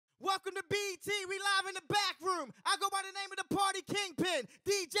Welcome to BET, we live in the back room. I go by the name of the party kingpin,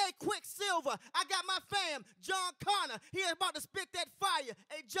 DJ Quicksilver. I got my fam, Jon Connor. He about to spit that fire.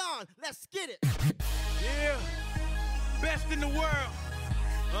 Hey, Jon, let's get it. Yeah, best in the world.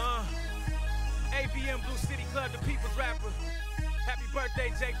 ABM Blue City Club, the people's rapper. Happy birthday,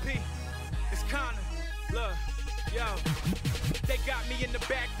 JP. It's Connor. Look, yo. They got me in the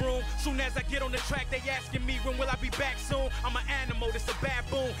back room. Soon as I get on the track, they asking me when will I be back soon. I'm an animal, this a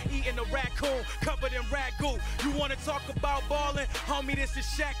baboon, eating a raccoon, covered in ragu. You wanna talk about ballin'? Homie, this is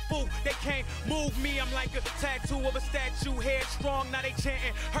Shaq Fu. They can't move me, I'm like a tattoo of a statue. Headstrong, now they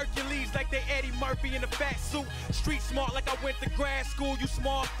chanting Hercules like they Eddie Murphy in a fat suit. Street smart like I went to grad school. You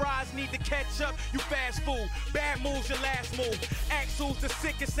small fries need to catch up, you fast food. Bad moves, your last move. Axles the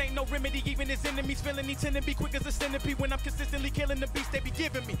sickest, ain't no remedy. Even his enemies feeling he tend to be quick as a centipede when I'm consistently killing the beats they be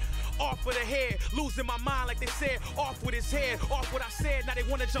giving me. Off of the head, losing my mind like they said. Off with his head, off what I said. Now they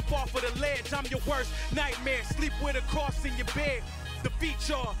wanna jump off of the ledge. I'm your worst nightmare. Sleep with a cross in your bed. Defeat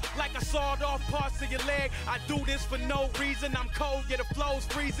y'all like I sawed off parts of your leg. I do this for no reason. I'm cold, yeah, the flow's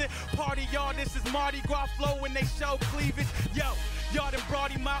freezing. Party y'all, this is Mardi Gras flow when they show cleavage. Yo, y'all done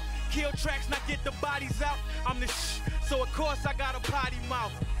brought him out. Kill tracks, not get the bodies out. I'm the so of course I got a potty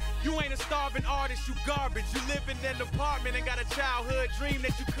mouth. You ain't a starving artist, you garbage. You live in an apartment and got a childhood dream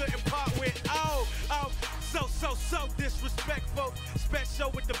that you couldn't part with. So disrespectful.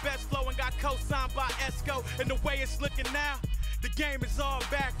 Special with the best flow and got co-signed by Esco. And the way it's looking now, the game is all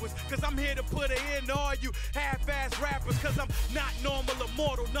backwards. Cause I'm here to put an end to all you half-ass rappers. Cause I'm not normal or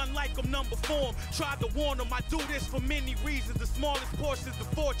mortal, none like them number form. Tried to warn them, I do this for many reasons. The smallest portion's the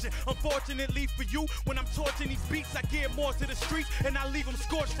fortune. Unfortunately for you, when I'm torching these beats, I give more to the streets and I leave them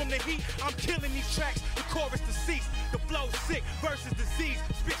scorched from the heat. I'm killing these tracks, the chorus deceased. The flow's sick versus disease.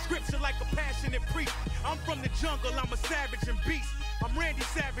 Spit scripture like a passionate priest. I'm from the jungle, I'm a savage and beast. I'm Randy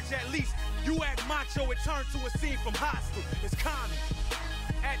Savage at least. You act macho, it turned to a scene from Hostel. It's Connor,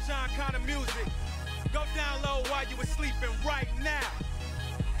 at Jon Connor Music. Go down low while you were sleeping right now.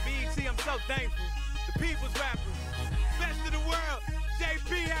 BET, I'm so thankful. The people's rapper.